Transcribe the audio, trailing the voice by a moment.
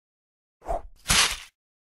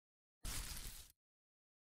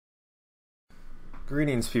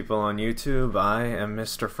Greetings people on YouTube, I am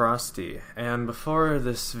Mr. Frosty, and before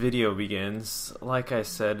this video begins, like I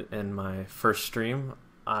said in my first stream,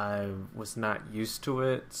 I was not used to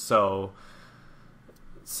it, so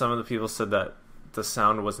some of the people said that the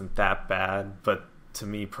sound wasn't that bad, but to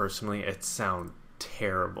me personally it sounded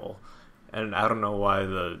terrible, and I don't know why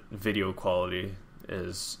the video quality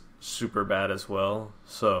is super bad as well,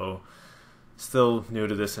 so still new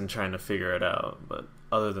to this and trying to figure it out, but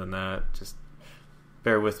other than that, just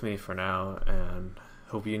bear with me for now, and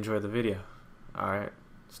hope you enjoy the video. Alright,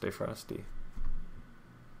 stay frosty.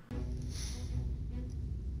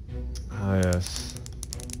 Ah yes,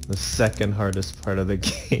 the second hardest part of the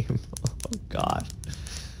game. Oh god.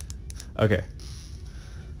 Okay.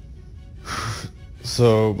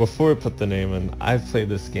 So before I put the name in, I've played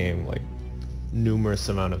this game like numerous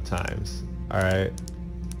amount of times, alright?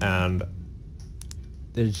 And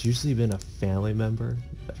there's usually been a family member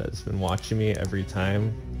that has been watching me every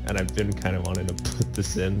time, and I've been kind of wanting to put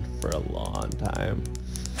this in for a long time.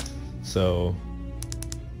 So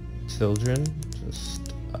children,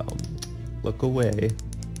 just look away,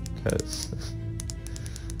 because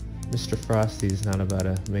Mr. Frosty's not about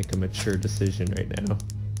to make a mature decision right now.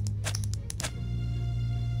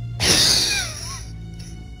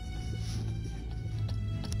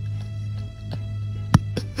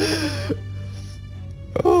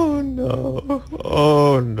 Oh no,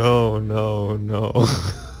 oh no, no, no.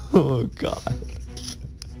 Oh god.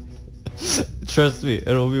 Trust me,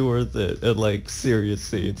 it'll be worth it. And like,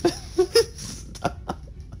 seriously. Stop.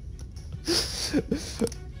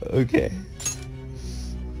 Okay.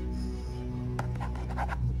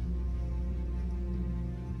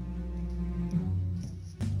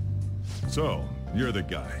 So, you're the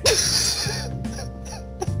guy.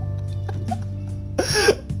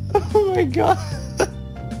 Oh my god.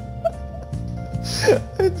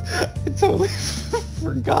 I totally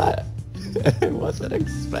forgot. I wasn't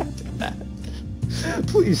expecting that.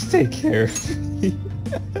 Please take care of me.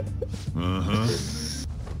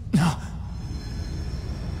 No.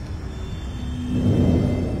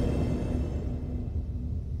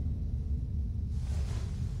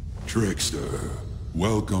 Trickster,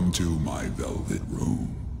 welcome to my velvet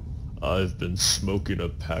room. I've been smoking a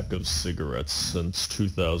pack of cigarettes since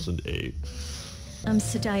 2008. I'm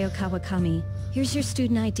Sadayo Kawakami. Here's your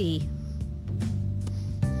student ID.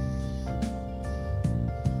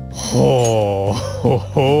 Oh, ho,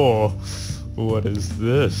 ho. What is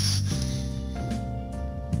this?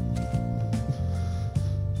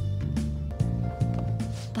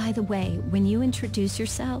 By the way, when you introduce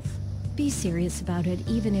yourself, be serious about it,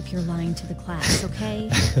 even if you're lying to the class, okay?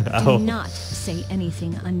 Do not say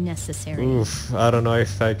anything unnecessary. Oof, I don't know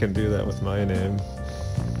if I can do that with my name.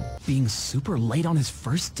 Being super late on his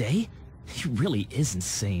first day? He really is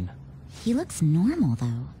insane. He looks normal,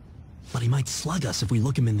 though. But he might slug us if we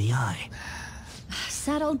look him in the eye.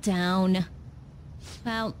 Settle down.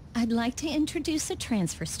 Well, I'd like to introduce a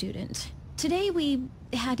transfer student. Today we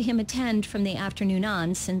had him attend from the afternoon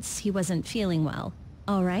on since he wasn't feeling well.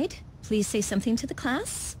 All right, please say something to the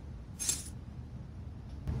class.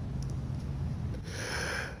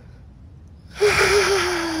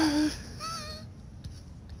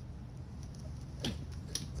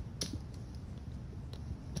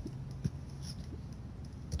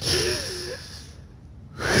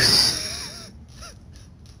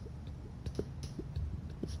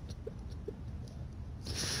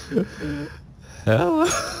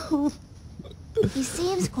 Hello? He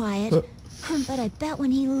seems quiet, but I bet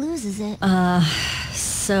when he loses it...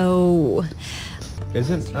 So...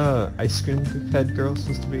 Isn't, Ice Cream Head Girl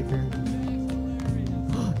supposed to be here?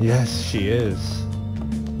 Yes, she is.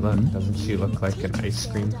 Look, doesn't she look like an ice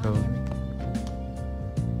cream cone?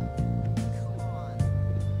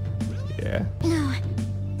 Yeah. No,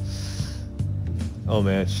 Oh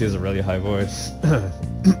man, she has a really high voice.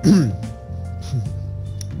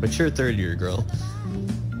 But you're a third year girl.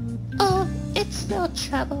 Oh, it's no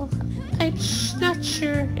trouble. I'm not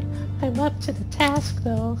sure I'm up to the task,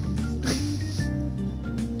 though.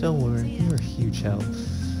 Don't worry, you're a huge help.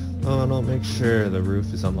 Oh, and I'll make sure the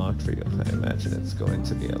roof is unlocked for you. I imagine it's going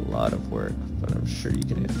to be a lot of work, but I'm sure you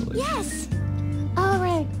can handle it. yes!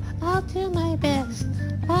 Alright, I'll do my best.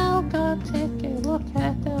 I'll go take a look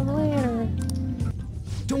at them later.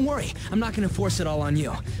 Don't worry, I'm not gonna force it all on you.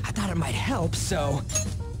 I thought it might help, so...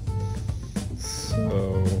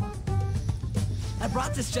 So... I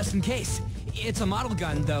brought this just in case. It's a model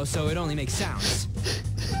gun, though, so it only makes sounds.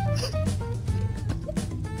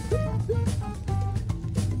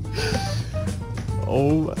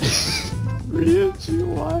 Oh my... Ryuji,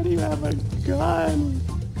 why do you have a gun?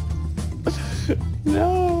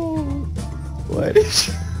 No! Why did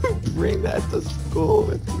you bring that to school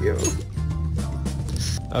with you?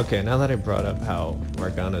 Okay, now that I brought up how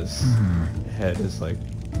Morgana's head is like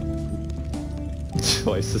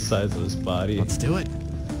twice the size of his body, Let's do it.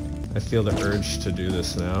 I feel the urge to do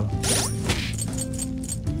this now.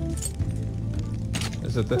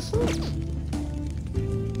 Is it this one?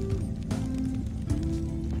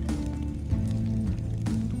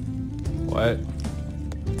 What?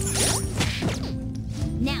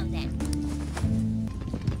 Now then.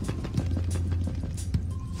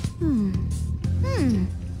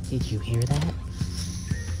 Did you hear that?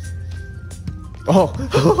 Oh!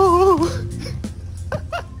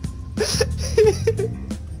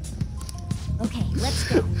 Okay, let's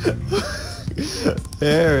go.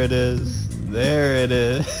 There it is. There it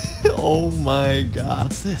is. Oh my god.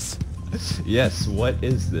 What's this? Yes, what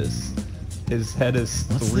is this? His head is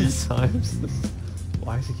What's 3 this? times this.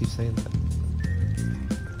 Why does he keep saying that?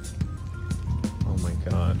 Oh my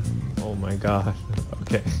god. Oh my god.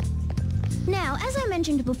 Okay. Now, as I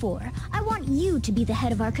mentioned before, I want you to be the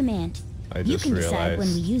head of our command. I You just can decide when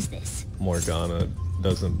we realized use this. Morgana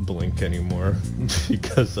doesn't blink anymore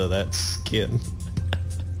because of that skin.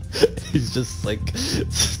 He's just like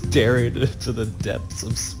staring into the depths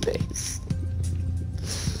of space.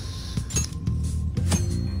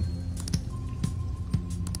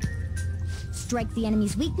 Strike the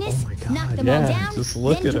enemy's weakness, Oh my God, knock them all yeah, down, just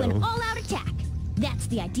look then at do him. an all-out attack. That's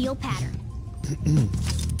the ideal pattern.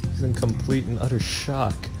 He's in complete and utter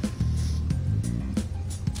shock.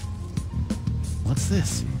 What's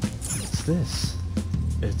this? What's this?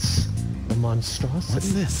 It's a monstrosity.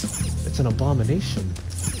 What's this? It's an abomination.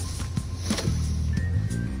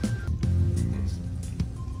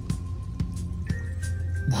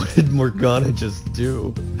 What did Morgana just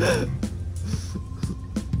do?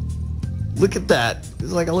 Look at that!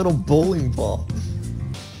 It's like a little bowling ball.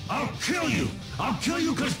 I'll kill you! I'll kill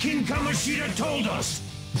you because King Kamoshida told us!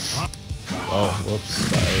 Oh, whoops,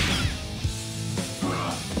 sorry.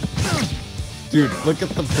 Dude, look at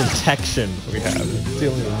the protection we have. It's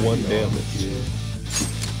dealing 1 damage.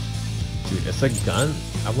 Dude, it's a gun.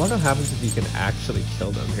 I wonder what happens if you can actually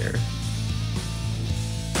kill them here.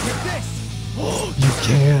 Get this! You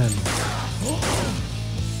can!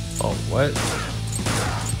 Oh, what?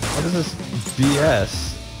 What is this BS?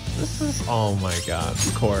 This is... Oh my god,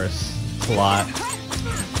 of course. Plot.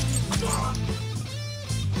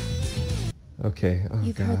 Okay, oh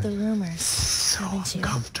You've god. heard the rumors, So haven't you?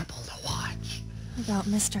 uncomfortable to watch. About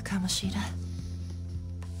Mr. Kamoshida.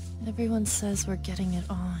 Everyone says we're getting it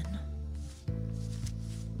on.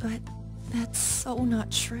 But that's so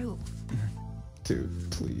not true.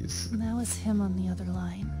 Dude, please. That was him on the other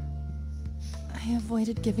line. I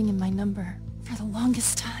avoided giving him my number for the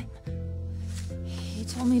longest time. He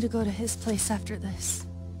told me to go to his place after this.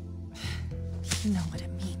 You know what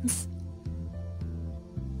it means.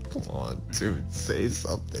 Come on, dude, say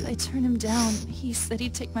something. I turned him down. He said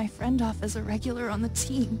he'd take my friend off as a regular on the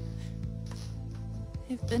team.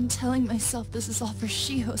 I've been telling myself this is all for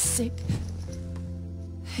Shiho's sake.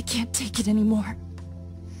 I can't take it anymore.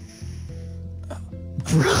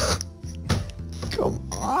 Bro, come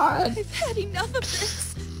on. I've had enough of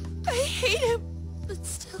this. I hate him. But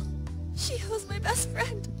still, Shiho's my best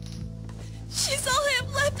friend. She's all I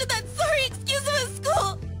have left in that sorry excuse of a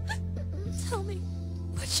school. Tell me,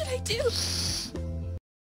 what should I do?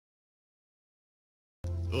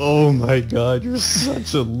 Oh my god, you're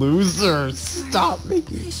such a loser. Stop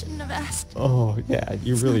making... I shouldn't have asked. Oh yeah,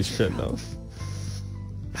 you really shouldn't have.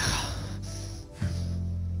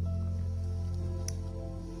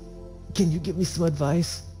 Can you give me some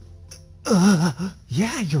advice?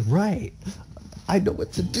 Yeah, you're right. I know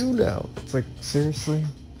what to do now. It's like, seriously?